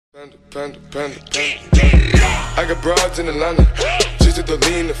Panda, panda, panda, panda. I got broads in Atlanta, just to throw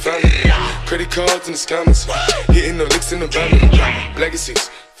me in the family. Credit cards in the scammers, hitting no licks in the van. Legacies.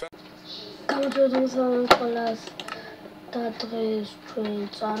 გამარჯვებული ხოლას და დღეს ჩვენ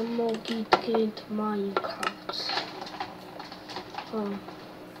წარმოგიდგენთ Minecraft-ს.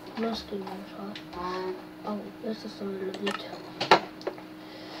 მასკინებს არ. აუ, ეს ასწავლებით.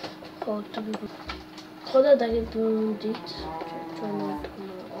 ხოდა დაგებუნდით ჩვენ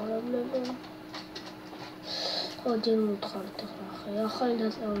ორაბლებო. ხოდი მოთხართ ახალი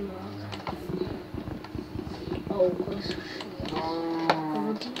დასწავლა. აუ, ეს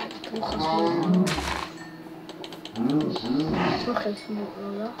Trochę smutno,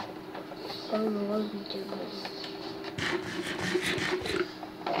 ale no widzimy.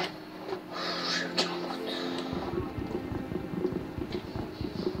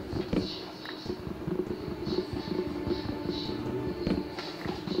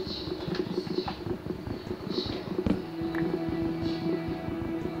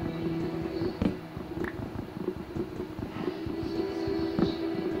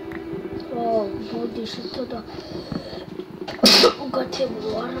 Будешь туда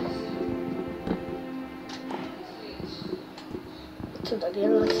уготовар. Туда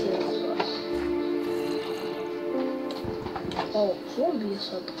делать. О, зомби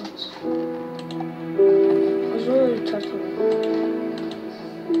сотрутся. Зомби чертовы.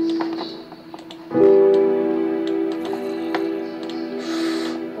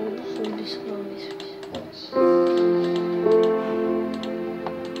 О, зомби справились.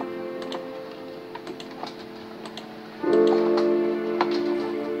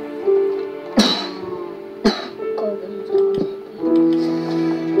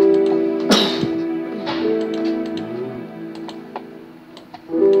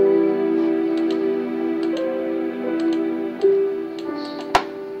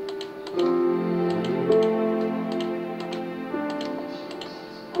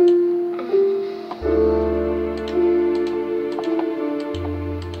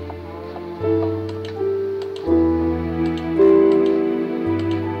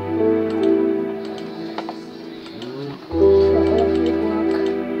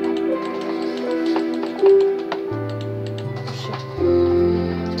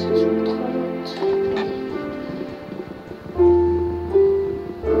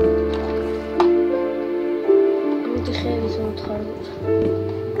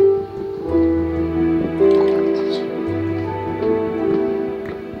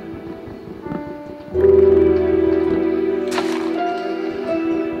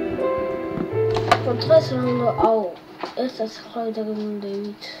 Au, ist das heute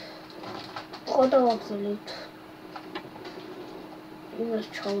David. Oder obsolet. Über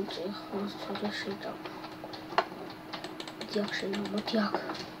schaut sich was zu der Shit ab. Jak się no jak.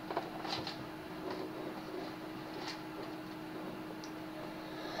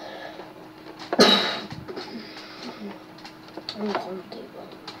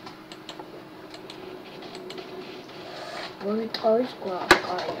 Μπορεί თავის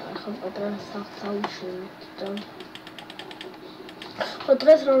გვაყარა, ახლა პატარა საფაუში და ხო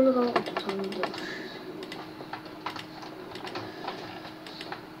დღეს რა უნდა გავაკეთოთ ამ ვიდეოში?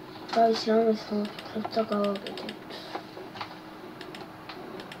 გაის რამეს ვფიქრობ და გავაკეთებთ.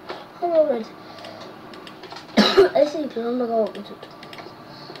 ხო მოგეთ. ეს იქ რა უნდა გავაკეთოთ?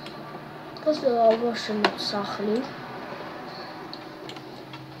 დღეს ავაშენებ სახლი.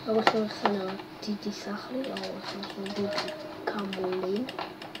 როგორც ხსნა დიდი სახლი, აუცილებლად გამოლინ.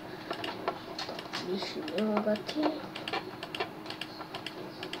 ისე მაგათი.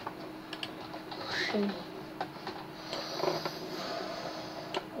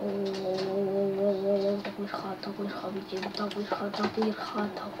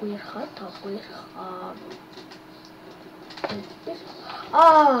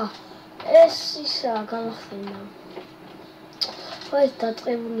 ეს ისა გამახსენა. ეს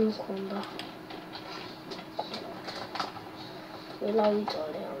დაწყებული მქონდა. ყველა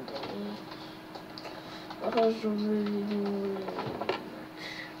ვიწოლე ამდენი. rozumiem.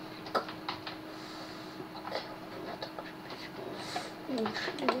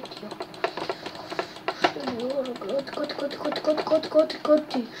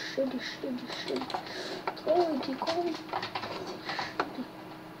 Koty. Szeli. Koty.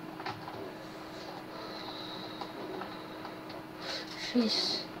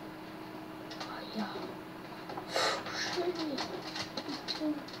 Шесть. А я. Шели.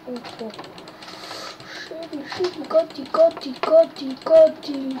 Опа. Шели. Коти.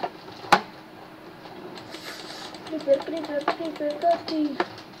 Крипер, коти.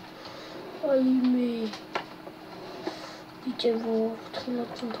 Ай, ми. 이제 뭐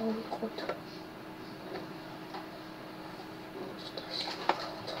트레일러 좀 더 올 것 같아. 다시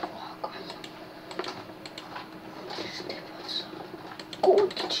들어가야.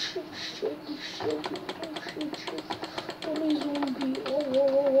 꼬치 쉐기 우리 좀비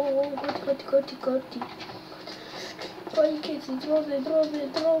가티 Poi che si trove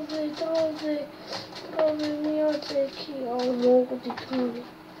mio secchi un luogo di trovi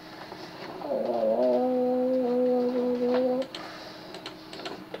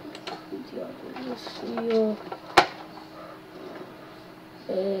io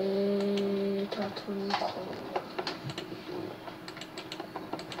e dato un collo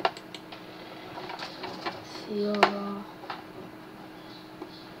sì ora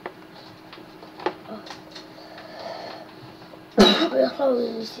how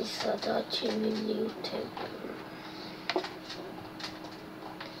is this attaching a new temple?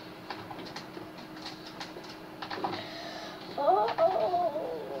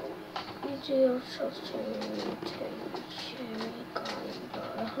 이제 없었으면 재미가 있다.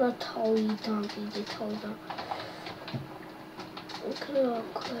 나 타오이다 이제 타오이다. 그래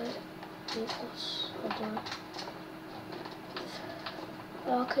이거 사자.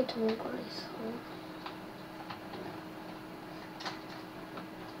 이렇게 도망가 있어.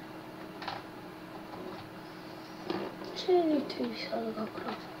 체리 트위사가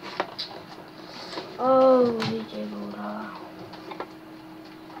그럼. 아우 이제 뭐라.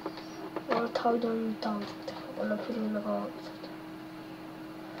 타오이다는 타오이다. 원래 필요가 있었다.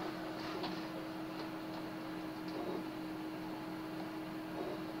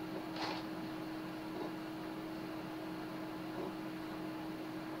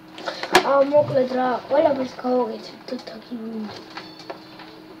 მოკლედრა ყველაფერს გავაკეთებ თითქოს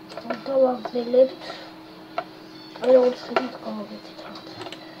დავაგრძელებთ აი როგორც ხედავთ გავაკეთეთ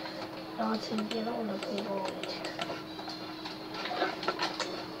რაღაცებია და ყველაფერი გავაკეთეთ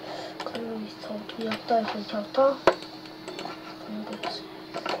კროვის თავი აქვს და ეხლა ჩავთა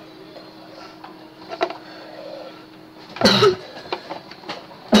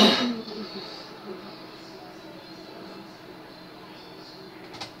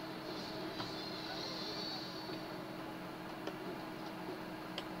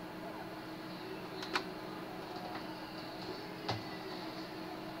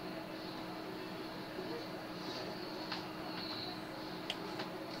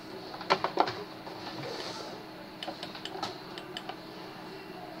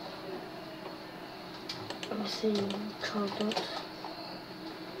Sim, çaldıq.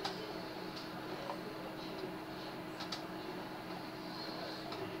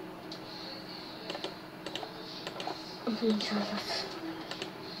 Çaldıq.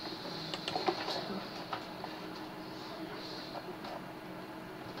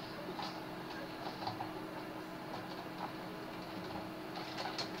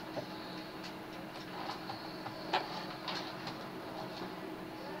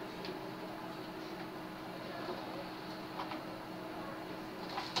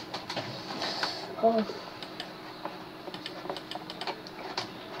 Oh.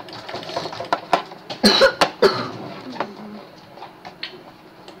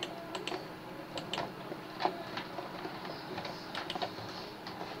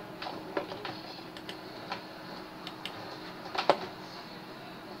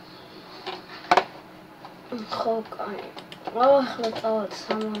 Hawkeye. Oh, let's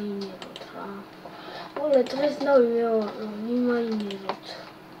someone in it. Oh, let's know you in it.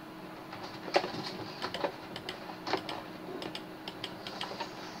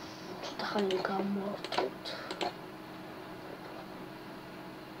 Hanika mortot.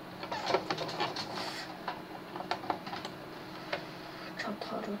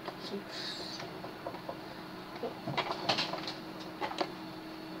 Çatarot zips.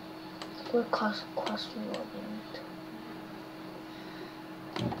 Ve kasmıyor benim.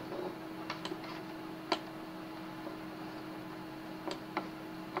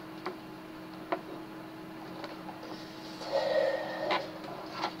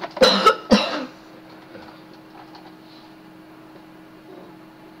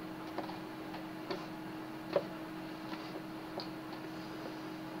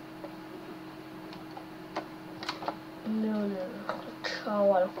 No,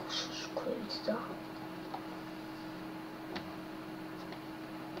 ciao al sus questa.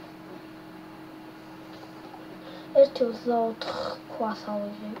 Este os outros quase ao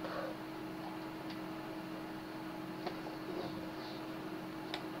exemplo.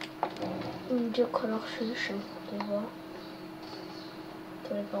 Gdzie kolor się chyba.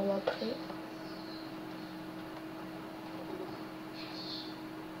 Którego łapie.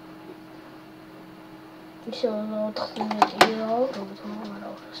 ისევ 14-ია, როგორც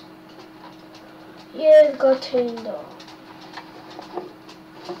მომარავს. ეს გათენდა.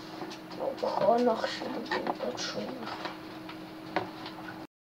 ხანახში და ჩვენა.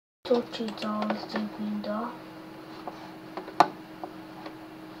 თოჩი ძალს ძებინდა.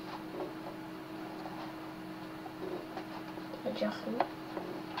 აჯახი.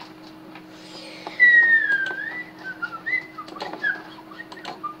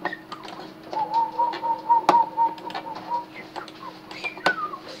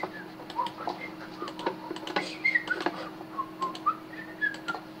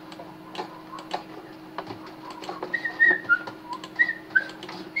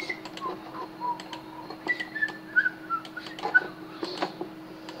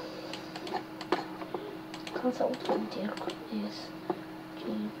 Consultant is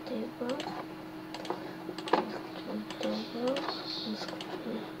table.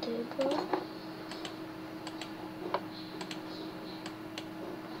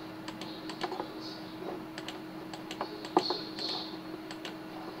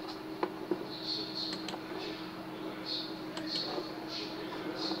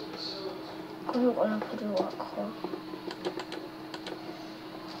 그리고 얼굴이 와커.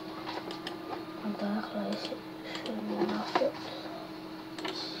 나 그래서 나고.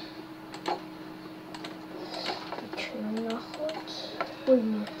 Ой,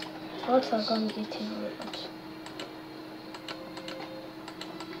 вот загон детей выбрать.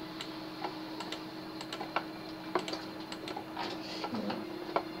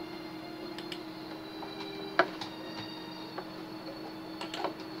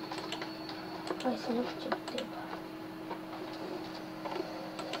 Ай, сынок, чертей.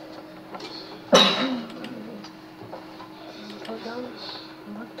 Потом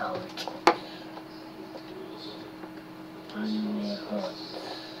вот так вот. Mineroba.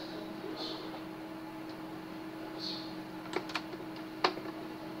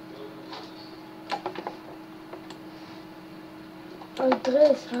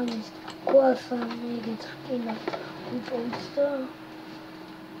 Დღეს ამის გვარს ამიგით რკინა უპოვდა.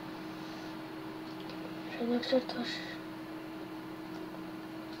 შენახერტაში.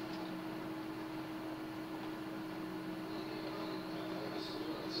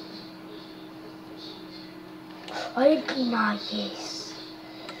 Ai, rkina jest.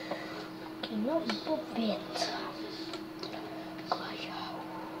 Rkina upowiedza. Kaja.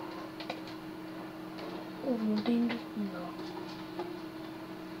 Urudin rkina.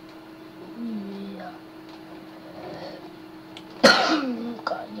 Mia.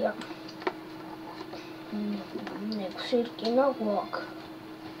 Kaja. Next rkina walk.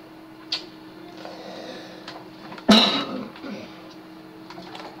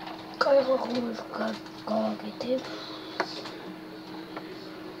 Kaja khumska. გავაკეთებ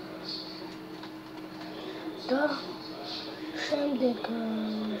და შემდეგ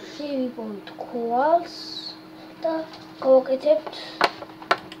შევიპოვეთ ქვალს და გავაკეთებთ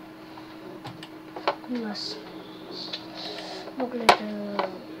იმას მოკლედ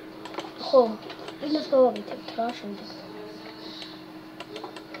ხო იმას გავაკეთებთ რა შემდეგ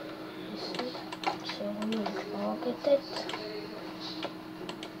ეს გავაკეთებთ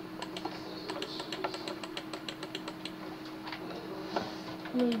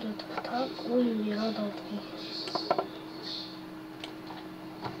Мидот так, ой, радотки.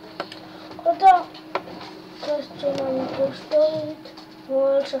 Куда? Костюм поставить,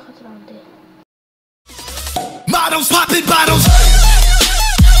 больше хотранды. Models popping bottles.